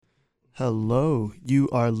Hello, you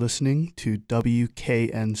are listening to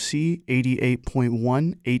WKNC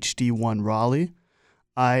 88.1 HD1 Raleigh.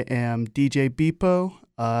 I am DJ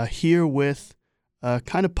Beepo, here with a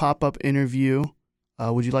kind of pop-up interview.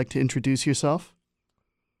 Would you like to introduce yourself?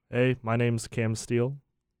 Hey, my name's Cam Steele.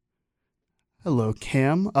 Hello,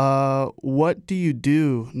 Cam. What do you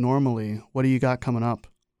do normally? What do you got coming up?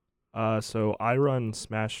 So I run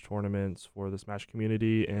Smash tournaments for the Smash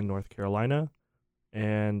community in North Carolina,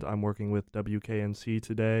 and I'm working with WKNC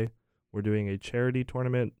today. We're doing a charity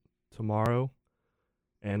tournament tomorrow,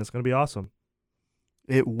 and it's going to be awesome.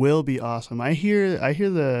 It will be awesome. I hear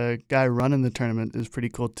the guy running the tournament is pretty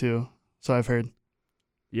cool too. So I've heard.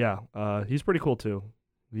 Yeah, he's pretty cool too.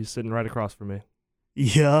 He's sitting right across from me.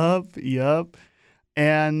 Yup.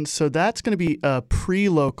 And so that's going to be a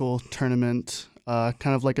pre-local tournament,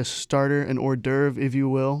 kind of like a starter, an hors d'oeuvre, if you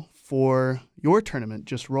will, for your tournament.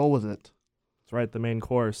 Just roll with it. That's right, the main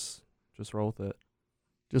course. Just roll with it.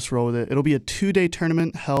 Just roll with it. It'll be a 2-day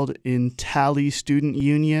tournament held in Tally Student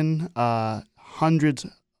Union. Hundreds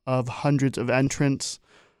of entrants.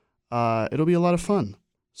 It'll be a lot of fun.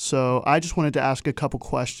 So I just wanted to ask a couple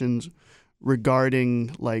questions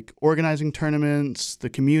regarding like organizing tournaments, the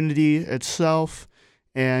community itself,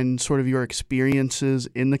 and sort of your experiences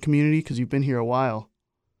in the community because you've been here a while.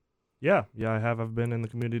 Yeah, I have. I've been in the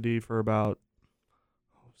community for about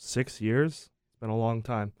 6 years. It's been a long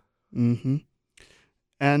time. Mm-hmm.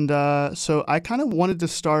 And so I kind of wanted to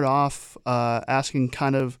start off asking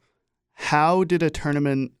kind of how did a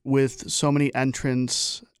tournament with so many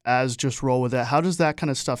entrants as Just Roll With It, how does that kind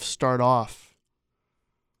of stuff start off?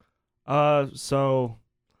 So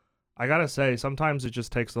I gotta say, sometimes it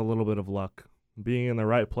just takes a little bit of luck. Being in the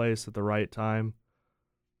right place at the right time,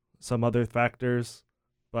 some other factors.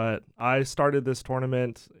 But I started this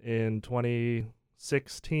tournament in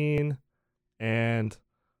 2016, and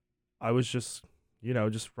I was just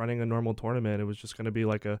running a normal tournament. It was just going to be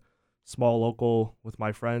like a small local with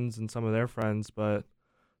my friends and some of their friends, but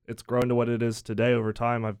it's grown to what it is today over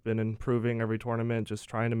time. I've been improving every tournament, just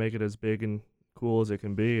trying to make it as big and cool as it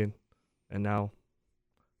can be, and now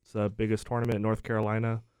it's the biggest tournament in North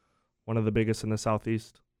Carolina, one of the biggest in the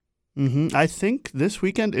Southeast. Mm-hmm. I think this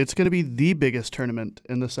weekend it's going to be the biggest tournament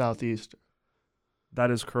in the Southeast. That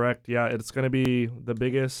is correct. Yeah, it's going to be the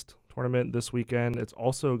biggest tournament this weekend. It's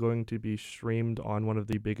also going to be streamed on one of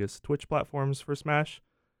the biggest Twitch platforms for Smash,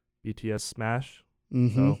 BTS Smash.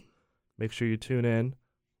 Mm-hmm. So make sure you tune in.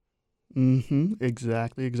 Mm-hmm.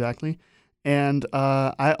 Exactly. And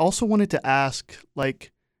I also wanted to ask,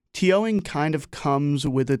 like, TOing kind of comes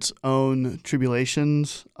with its own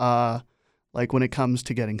tribulations, like when it comes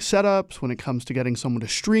to getting setups, when it comes to getting someone to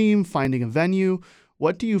stream, finding a venue.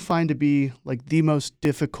 What do you find to be like the most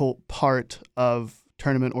difficult part of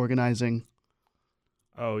tournament organizing?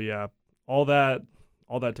 Oh yeah, all that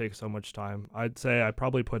takes so much time. I'd say I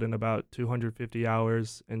probably put in about 250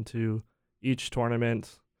 hours into each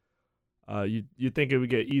tournament. You'd think it would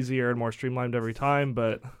get easier and more streamlined every time,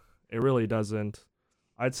 but it really doesn't.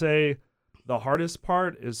 I'd say the hardest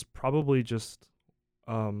part is probably just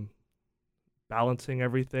balancing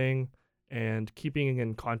everything and keeping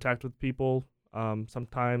in contact with people.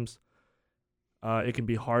 Sometimes it can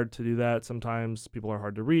be hard to do that. Sometimes people are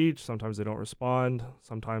hard to reach. Sometimes they don't respond.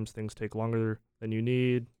 Sometimes things take longer than you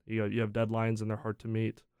need. You have deadlines and they're hard to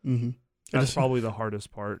meet. Mm-hmm. That's probably the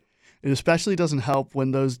hardest part. It especially doesn't help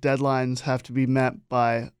when those deadlines have to be met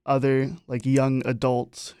by other like young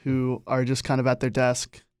adults who are just kind of at their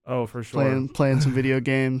desk. Oh, for sure. Playing some video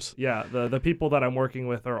games. Yeah, the people that I'm working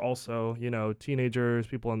with are also, teenagers,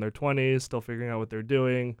 people in their 20s, still figuring out what they're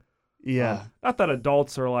doing. Yeah. Not that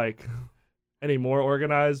adults are like any more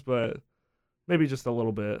organized, but maybe just a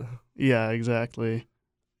little bit. Yeah, exactly.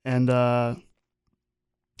 And I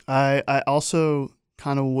also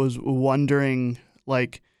kind of was wondering,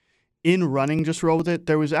 like, in running Just Roll With It,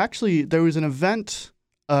 there was an event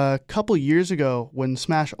a couple years ago when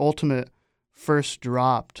Smash Ultimate first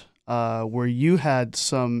dropped, where you had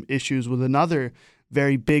some issues with another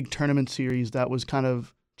very big tournament series that was kind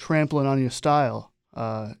of trampling on your style.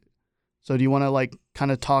 So do you want to like kind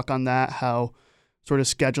of talk on that, how sort of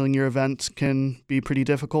scheduling your events can be pretty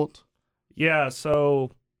difficult? Yeah, so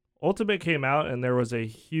Ultimate came out and there was a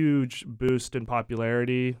huge boost in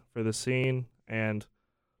popularity for the scene, and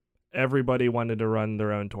everybody wanted to run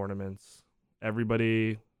their own tournaments.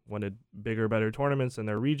 Everybody wanted bigger, better tournaments in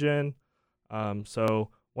their region. So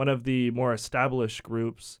one of the more established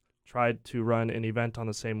groups tried to run an event on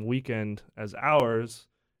the same weekend as ours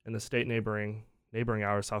in the state neighboring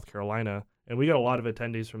ours, South Carolina, and we got a lot of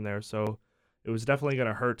attendees from there. So it was definitely going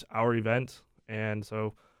to hurt our event. And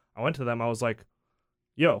so I went to them. I was like,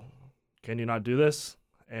 yo, can you not do this?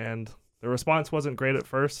 And the response wasn't great at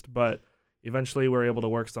first, but eventually we were able to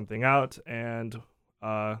work something out, and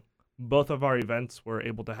both of our events were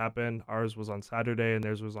able to happen. Ours was on Saturday and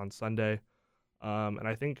theirs was on Sunday. And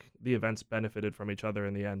I think the events benefited from each other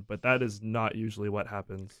in the end, but that is not usually what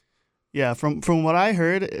happens. Yeah, from what I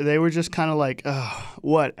heard, they were just kind of like,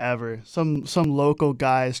 whatever. Some local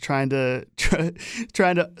guys trying to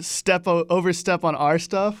overstep on our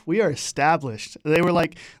stuff. We are established. They're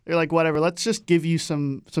like, whatever. Let's just give you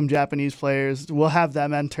some Japanese players. We'll have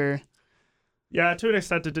them enter. Yeah, to an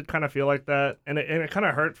extent, it did kind of feel like that, and it kind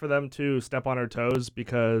of hurt for them to step on our toes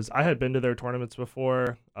because I had been to their tournaments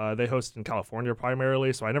before. They host in California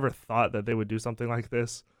primarily, so I never thought that they would do something like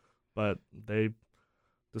this, but they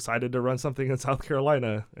decided to run something in South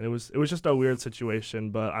Carolina, and it was just a weird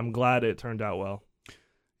situation, but I'm glad it turned out well.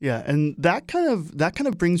 Yeah, and that kind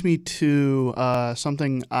of brings me to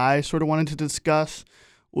something I sort of wanted to discuss,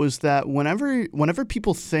 was that whenever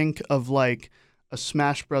people think of like a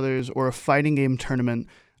Smash Brothers or a fighting game tournament,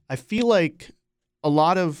 I feel like a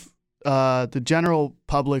lot of the general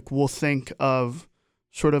public will think of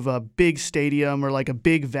sort of a big stadium or like a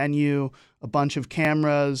big venue, a bunch of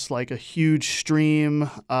cameras, like a huge stream,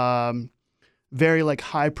 very like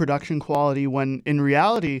high production quality, when in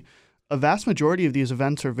reality, a vast majority of these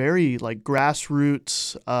events are very like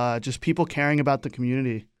grassroots, just people caring about the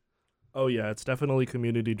community. Oh yeah, it's definitely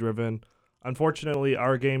community driven. Unfortunately,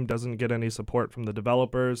 our game doesn't get any support from the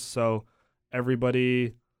developers, so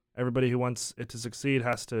everybody who wants it to succeed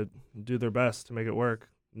has to do their best to make it work.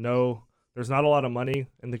 No, there's not a lot of money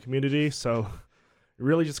in the community, so you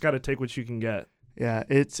really just got to take what you can get. Yeah,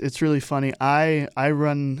 it's really funny. I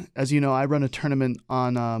run, as you know, I run a tournament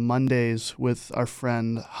on Mondays with our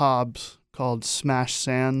friend Hobbs called Smash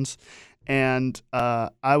Sands, and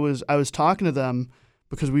I was talking to them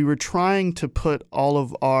because we were trying to put all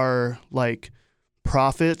of our like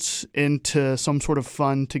profits into some sort of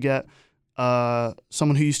fund to get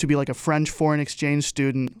someone who used to be like a French foreign exchange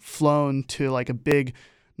student flown to like a big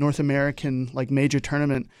North American like major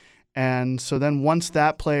tournament. And so then once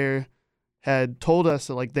that player had told us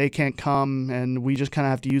that like they can't come and we just kind of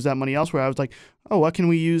have to use that money elsewhere, I was like, oh, what can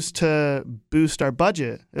we use to boost our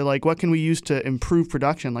budget? Like, what can we use to improve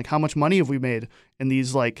production? Like, how much money have we made in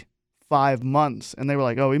these like 5 months? And they were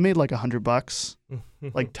like, oh, we made like $100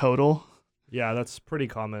 like total. Yeah, that's pretty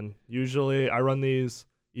common. Usually I run these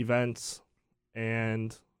events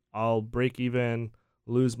and I'll break even,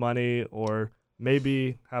 lose money, or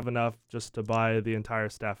maybe have enough just to buy the entire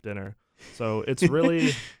staff dinner. So it's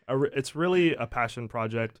really a passion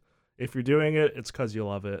project. If you're doing it, it's because you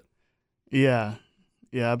love it. Yeah,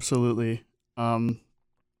 absolutely. And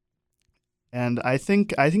I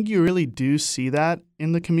think you really do see that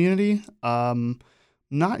in the community.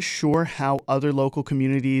 Not sure how other local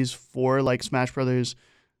communities for like Smash Brothers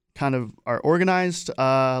kind of are organized.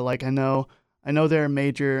 Like I know there are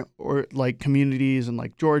major or like communities in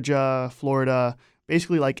like Georgia, Florida,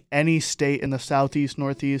 basically like any state in the Southeast,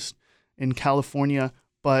 Northeast, in California,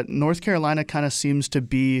 but North Carolina kind of seems to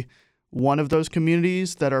be one of those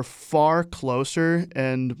communities that are far closer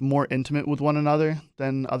and more intimate with one another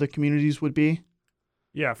than other communities would be.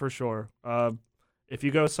 Yeah, for sure. If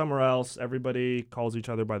you go somewhere else, everybody calls each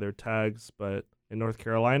other by their tags, but in North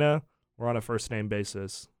Carolina, we're on a first name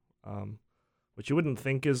basis, which you wouldn't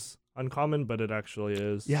think is uncommon, but it actually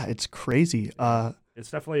is. Yeah, it's crazy.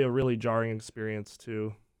 It's definitely a really jarring experience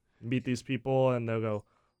to meet these people and they'll go,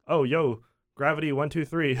 oh, yo, Gravity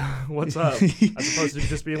 123, what's up? As opposed to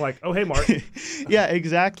just being like, oh, hey, Mark. Yeah,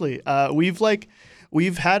 exactly.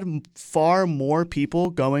 We've had far more people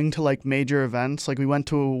going to like major events. Like we went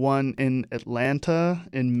to one in Atlanta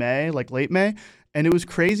in May, like late May, and it was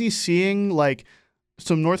crazy seeing like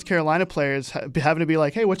some North Carolina players having to be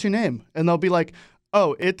like, hey, what's your name? And they'll be like,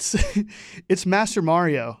 oh, it's Master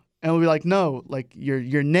Mario. And we'll be like, no, like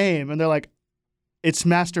your name. And they're like, it's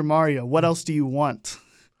Master Mario. What else do you want?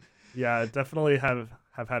 Yeah, definitely have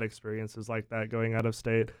had experiences like that going out of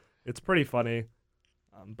state. It's pretty funny,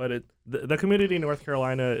 but the community in North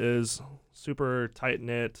Carolina is super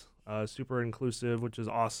tight-knit, super inclusive, which is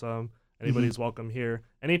awesome. Anybody's welcome here.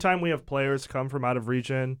 Anytime we have players come from out of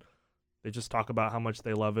region, they just talk about how much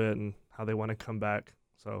they love it and how they want to come back.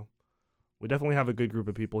 So we definitely have a good group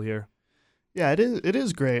of people here. Yeah, it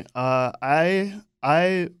is great.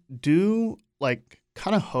 I do like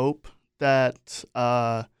kind of hope that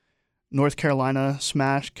North Carolina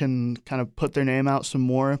Smash can kind of put their name out some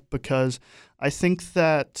more, because I think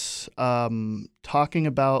that talking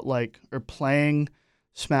about like or playing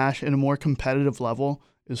Smash in a more competitive level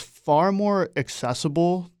is far more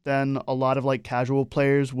accessible than a lot of like casual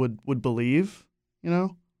players would believe, you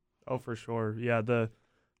know? Oh, for sure. Yeah, the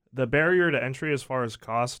barrier to entry as far as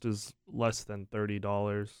cost is less than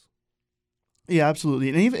 $30. Yeah,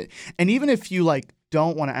 absolutely. And even if you like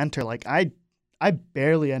don't want to enter, like I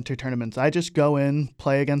barely enter tournaments. I just go in,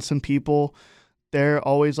 play against some people. They're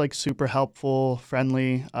always like super helpful,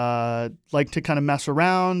 friendly, like to kind of mess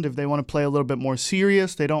around. If they want to play a little bit more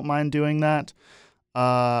serious, they don't mind doing that.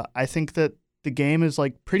 I think that the game is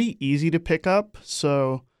like pretty easy to pick up.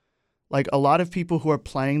 So like a lot of people who are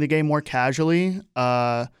playing the game more casually,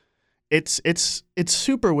 it's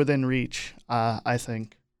super within reach, I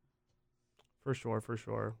think. For sure, for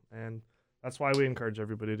sure. And that's why we encourage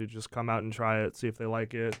everybody to just come out and try it, see if they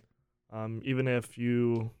like it. Even if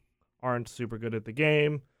you aren't super good at the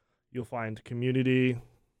game, you'll find community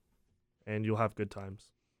and you'll have good times.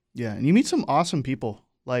 Yeah, and you meet some awesome people.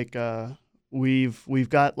 Like we've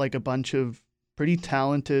got like a bunch of pretty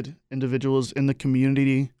talented individuals in the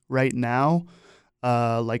community right now.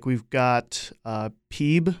 Like we've got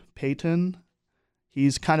Peeb Peyton.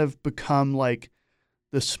 He's kind of become like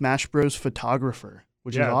the Smash Bros photographer,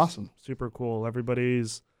 which is awesome. Super cool.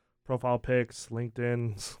 Everybody's profile pics,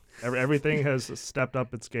 LinkedIn, everything has stepped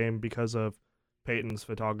up its game because of Peyton's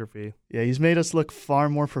photography. Yeah, he's made us look far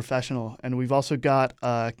more professional. And we've also got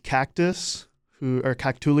Cactulio,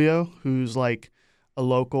 who's like a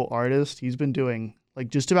local artist. He's been doing like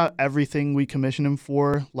just about everything we commission him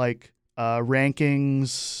for, like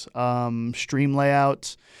rankings, stream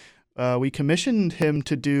layouts. We commissioned him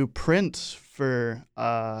to do prints for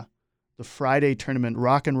the Friday tournament,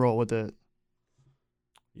 rock and roll with it.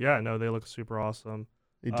 Yeah, no, they look super awesome.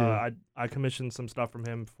 They do. I commissioned some stuff from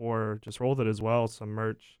him for Just Roll With It as well, some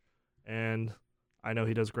merch, and I know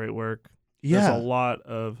he does great work. Yeah. There's a lot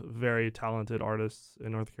of very talented artists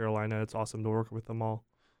in North Carolina. It's awesome to work with them all.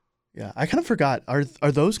 Yeah, I kind of forgot. Are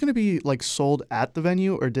those going to be like sold at the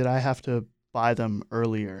venue, or did I have to buy them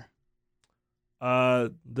earlier?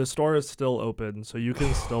 The store is still open, so you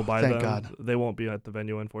can still buy them. Thank God. They won't be at the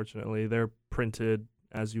venue, unfortunately. They're printed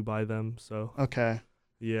as you buy them, so Okay.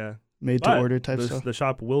 yeah. Made to order type stuff. The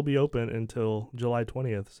shop will be open until July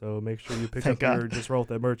 20th, so make sure you pick Thank up God. your Just Roll With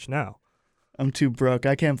It merch now. I'm too broke.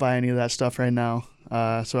 I can't buy any of that stuff right now.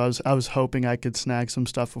 So I was hoping I could snag some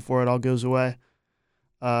stuff before it all goes away.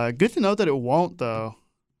 Good to know that it won't though.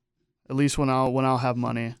 At least when I'll have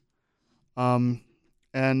money.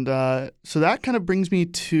 And so that kind of brings me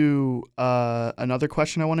to another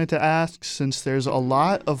question I wanted to ask, since there's a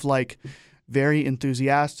lot of like very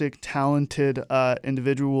enthusiastic, talented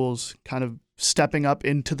individuals kind of stepping up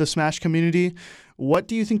into the Smash community. What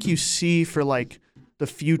do you think you see for like the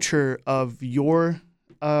future of your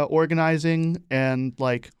organizing, and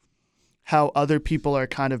like how other people are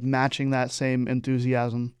kind of matching that same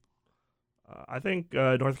enthusiasm? I think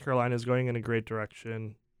North Carolina is going in a great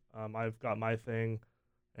direction. I've got my thing,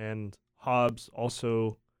 and Hobbs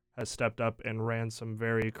also has stepped up and ran some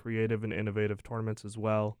very creative and innovative tournaments as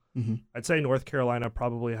well. Mm-hmm. I'd say North Carolina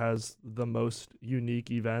probably has the most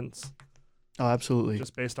unique events. Oh, absolutely.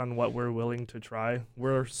 Just based on what we're willing to try.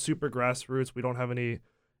 We're super grassroots. We don't have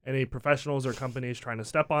any professionals or companies trying to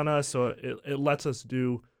step on us, so it lets us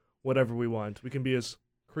do whatever we want. We can be as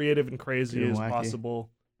creative and crazy as possible,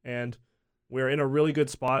 and we're in a really good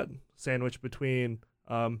spot, sandwiched between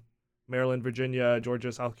Maryland, Virginia,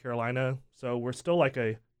 Georgia, South Carolina. So we're still like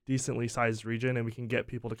a decently sized region, and we can get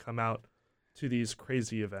people to come out to these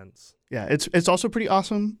crazy events. Yeah, it's also pretty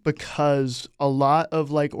awesome because a lot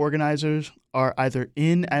of like organizers are either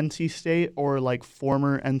in NC State or like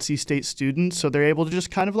former NC State students, so they're able to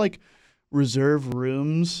just kind of like reserve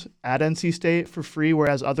rooms at NC State for free,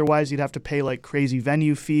 whereas otherwise you'd have to pay like crazy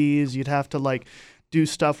venue fees, you'd have to like do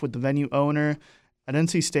stuff with the venue owner. At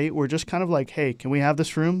NC State, we're just kind of like, hey, can we have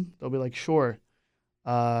this room? They'll be like, sure.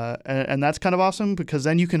 And that's kind of awesome because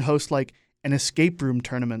then you can host like an escape room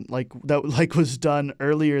tournament like that like was done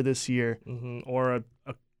earlier this year. Mm-hmm. Or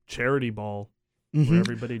a charity ball Mm-hmm. where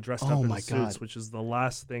everybody dressed up in my suits, God. which is the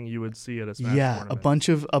last thing you would see at a Smash Yeah,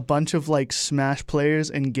 tournament. a bunch of like Smash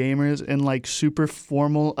players and gamers in like super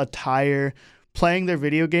formal attire playing their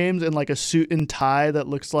video games in like a suit and tie that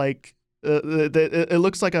looks like it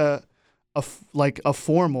looks like a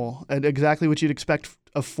formal, and exactly what you'd expect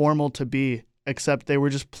a formal to be, except they were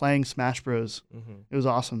just playing Smash Bros. Mm-hmm. It was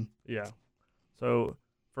awesome. Yeah. So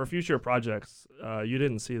for future projects, you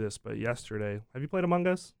didn't see this, but yesterday, have you played Among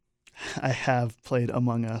Us? I have played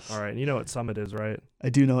Among Us. All right, and you know what Summit is, right? I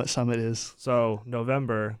do know what Summit is. So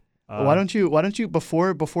November. Why don't you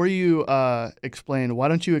before you explain? Why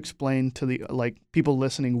don't you explain to the like people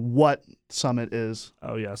listening what Summit is?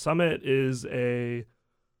 Oh yeah, Summit is a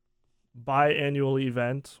biannual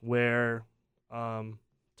event where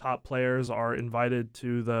top players are invited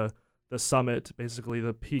to the summit, basically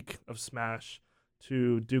the peak of Smash,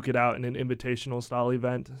 to duke it out in an invitational style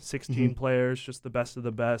event. 16 players, just the best of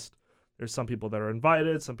the best. There's some people that are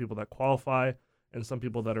invited, some people that qualify, and some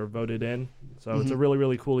people that are voted in. So it's a really,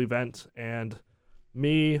 really cool event. And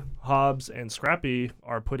me, Hobbs, and Scrappy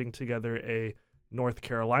are putting together a North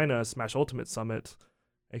Carolina Smash Ultimate Summit,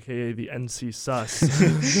 aka the NC Sus.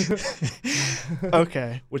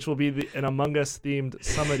 Okay. Which will be an Among Us themed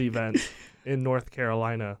summit event in North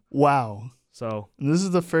Carolina. Wow. So and this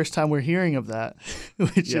is the first time we're hearing of that,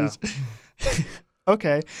 which is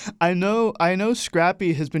okay. I know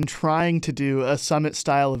Scrappy has been trying to do a summit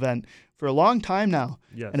style event for a long time now.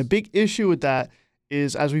 Yes. And a big issue with that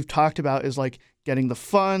is, as we've talked about, is like getting the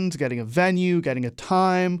funds, getting a venue, getting a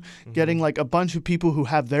time, getting like a bunch of people who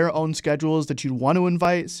have their own schedules that you'd want to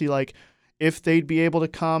invite, see like if they'd be able to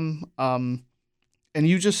come. And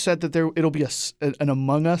you just said that it'll be an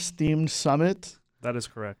Among Us themed summit. That is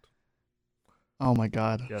correct. Oh my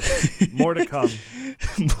God. Yes. More to come.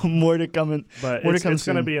 More to come. But it's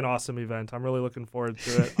going to be an awesome event. I'm really looking forward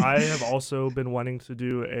to it. I have also been wanting to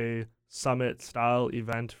do a summit style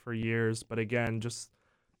event for years, but again, just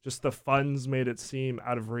the funds made it seem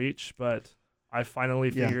out of reach. But I finally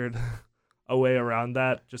figured a way around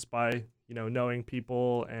that just by, knowing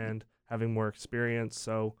people and having more experience.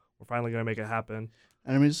 So we're finally going to make it happen.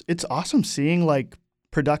 And I mean, it's awesome seeing like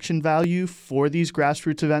production value for these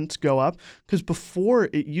grassroots events go up, because before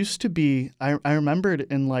it used to be, I remembered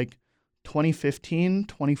in like 2015,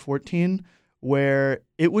 2014, where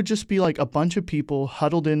it would just be like a bunch of people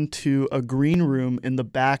huddled into a green room in the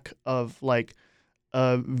back of like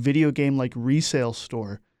a video game like resale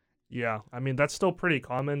store. Yeah, I mean, that's still pretty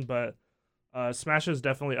common, but Smash has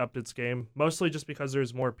definitely upped its game, mostly just because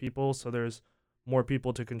there's more people, so there's more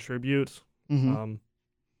people to contribute.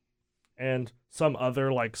 And some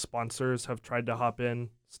other like sponsors have tried to hop in.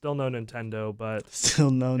 Still no Nintendo, but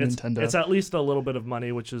Nintendo. It's at least a little bit of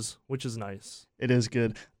money, which is nice. It is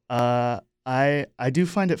good. I do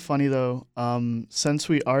find it funny though. Since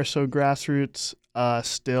we are so grassroots,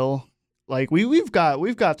 still like we've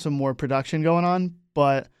got some more production going on,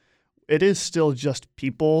 but it is still just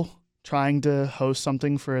people trying to host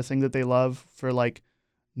something for a thing that they love for like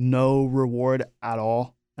no reward at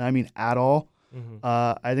all. And I mean at all.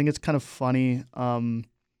 I think it's kind of funny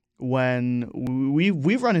when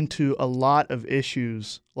we've run into a lot of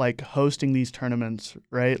issues like hosting these tournaments,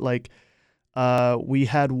 right? Like we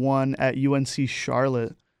had one at UNC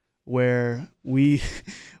Charlotte where we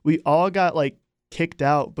all got like kicked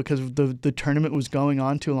out because the tournament was going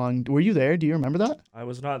on too long. Were you there? Do you remember that? I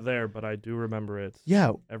was not there, but I do remember it.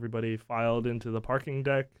 Yeah. Everybody filed into the parking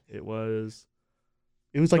deck. It was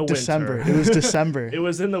like December. It was December. It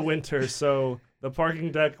was in the winter, so the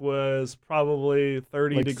parking deck was probably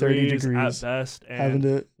 30 degrees at best.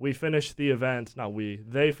 And we finished the event.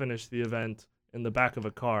 They finished the event in the back of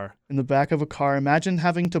a car. In the back of a car. Imagine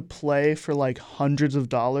having to play for like hundreds of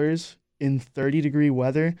dollars in 30-degree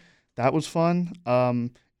weather. That was fun.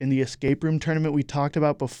 In the escape room tournament we talked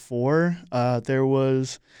about before, there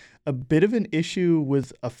was a bit of an issue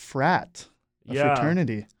with a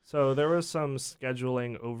fraternity. So there was some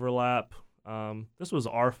scheduling overlap. This was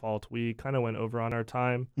our fault. We kind of went over on our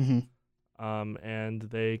time, and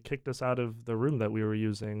they kicked us out of the room that we were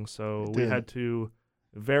using. So we had to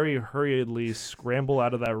very hurriedly scramble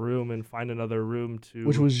out of that room and find another room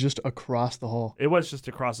which was just across the hall. It was just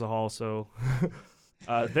across the hall, so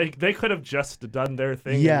they could have just done their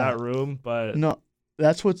thing in that room, but no,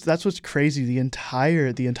 that's what's crazy. The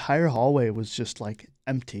entire hallway was just like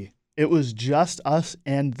empty. It was just us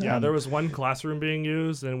and them. Yeah, there was one classroom being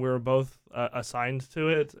used, and we were both assigned to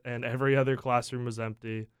it, and every other classroom was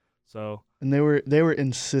empty. So. And they were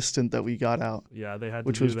insistent that we got out. Yeah, they had to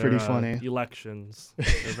which do was their, pretty funny. Elections.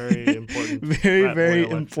 They're very important. very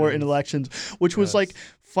important elections, which was like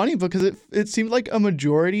funny because it seemed like a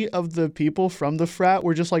majority of the people from the frat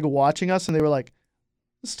were just like watching us, and they were like,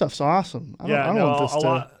 "This stuff's awesome. I don't want this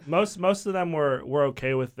to." Most of them were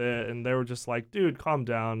okay with it, and they were just like, "Dude, calm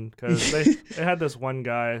down," because they had this one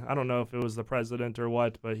guy. I don't know if it was the president or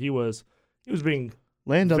what, but he was being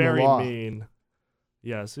very mean.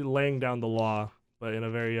 Yes, laying down the law, but in a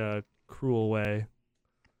very cruel way.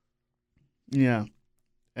 Yeah,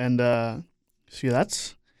 and so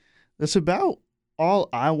that's about all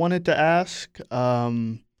I wanted to ask.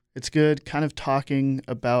 It's good kind of talking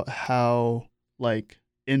about how like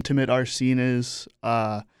intimate our scene is,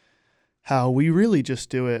 how we really just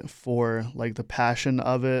do it for like the passion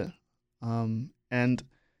of it, and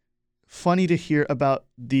funny to hear about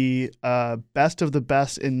the best of the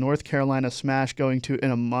best in North Carolina Smash going to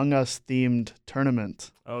an Among Us themed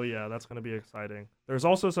tournament. Oh yeah, that's going to be exciting. There's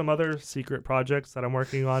also some other secret projects that I'm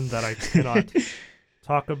working on that I cannot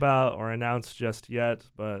talk about or announce just yet,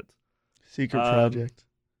 but Secret project.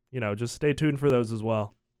 Just stay tuned for those as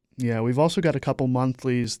well. Yeah, we've also got a couple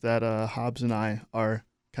monthlies that Hobbs and I are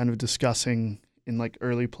kind of discussing in like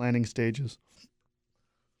early planning stages.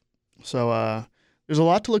 So there's a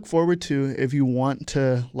lot to look forward to if you want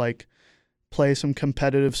to like play some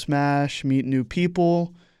competitive Smash, meet new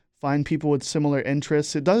people, find people with similar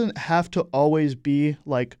interests. It doesn't have to always be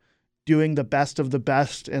like doing the best of the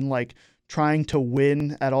best and like trying to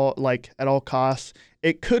win at all costs.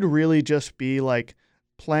 It could really just be like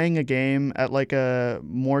playing a game at like a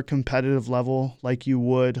more competitive level like you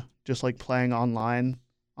would just like playing online,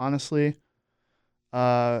 honestly.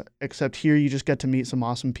 Except here you just get to meet some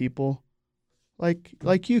awesome people.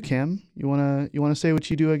 Like you, Cam. You wanna say what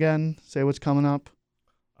you do again? Say what's coming up?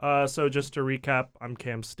 So just to recap, I'm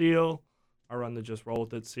Cam Steele. I run the Just Roll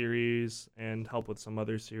With It series and help with some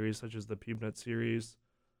other series such as the PubeNet series,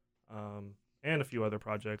 and a few other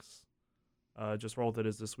projects. Just Roll With It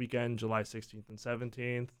is this weekend, July 16th and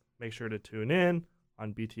 17th. Make sure to tune in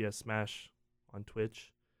on BTS Smash on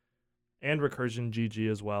Twitch and Recursion GG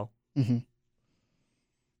as well. Mm-hmm.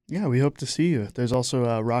 Yeah, we hope to see you. There's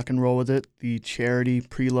also Rock and Roll With It, the charity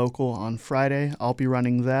pre-local on Friday. I'll be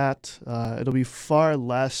running that. It'll be far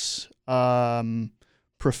less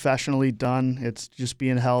professionally done. It's just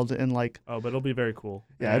being held in like... Oh, but it'll be very cool.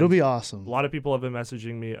 Yeah, and it'll be awesome. A lot of people have been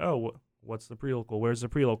messaging me, what's the pre-local? Where's the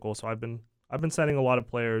pre-local? So I've been sending a lot of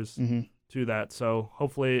players to that. So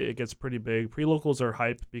hopefully it gets pretty big. Pre-locals are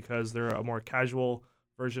hype because they're a more casual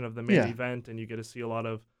version of the main event, and you get to see a lot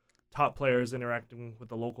of top players interacting with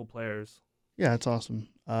the local players. Yeah, it's awesome.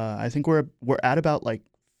 I think we're at about like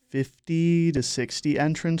 50 to 60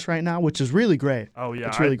 entrants right now, which is really great. Oh yeah,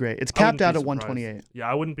 it's really great. It's capped out at 128. Yeah,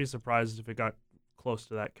 I wouldn't be surprised if it got close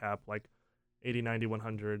to that cap, like 80, 90,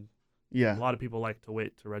 100. Yeah, a lot of people like to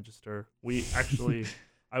wait to register. We actually,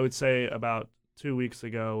 I would say about 2 weeks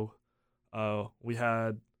ago, we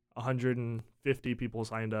had 150 people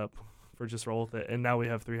signed up for Just Roll With It, and now we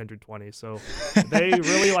have 320. So they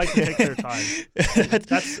really like to take their time.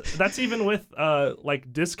 That's even with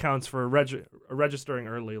like discounts for registering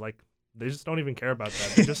early. Like they just don't even care about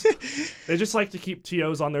that. They just like to keep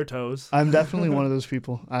TOs on their toes. I'm definitely one of those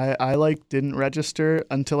people. I like didn't register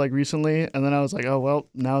until like recently, and then I was like, oh well,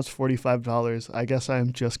 now it's $45. I guess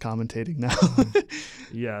I'm just commentating now.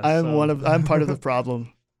 Yeah, I'm part of the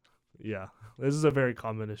problem. Yeah, this is a very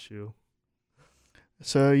common issue.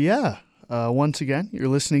 So yeah. Once again, you're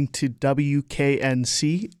listening to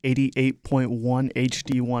WKNC 88.1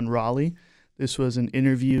 HD1 Raleigh. This was an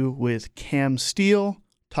interview with Cam Steele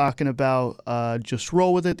talking about Just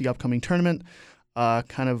Roll With It, the upcoming tournament,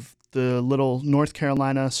 kind of the little North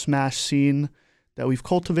Carolina Smash scene that we've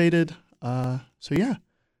cultivated. So yeah,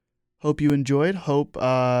 hope you enjoyed. Hope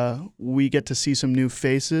we get to see some new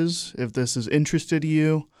faces if this has interested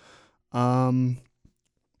you. Yeah,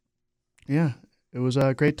 it was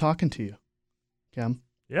great talking to you, Cam.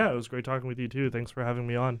 Yeah, it was great talking with you too. Thanks for having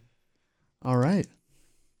me on. All right.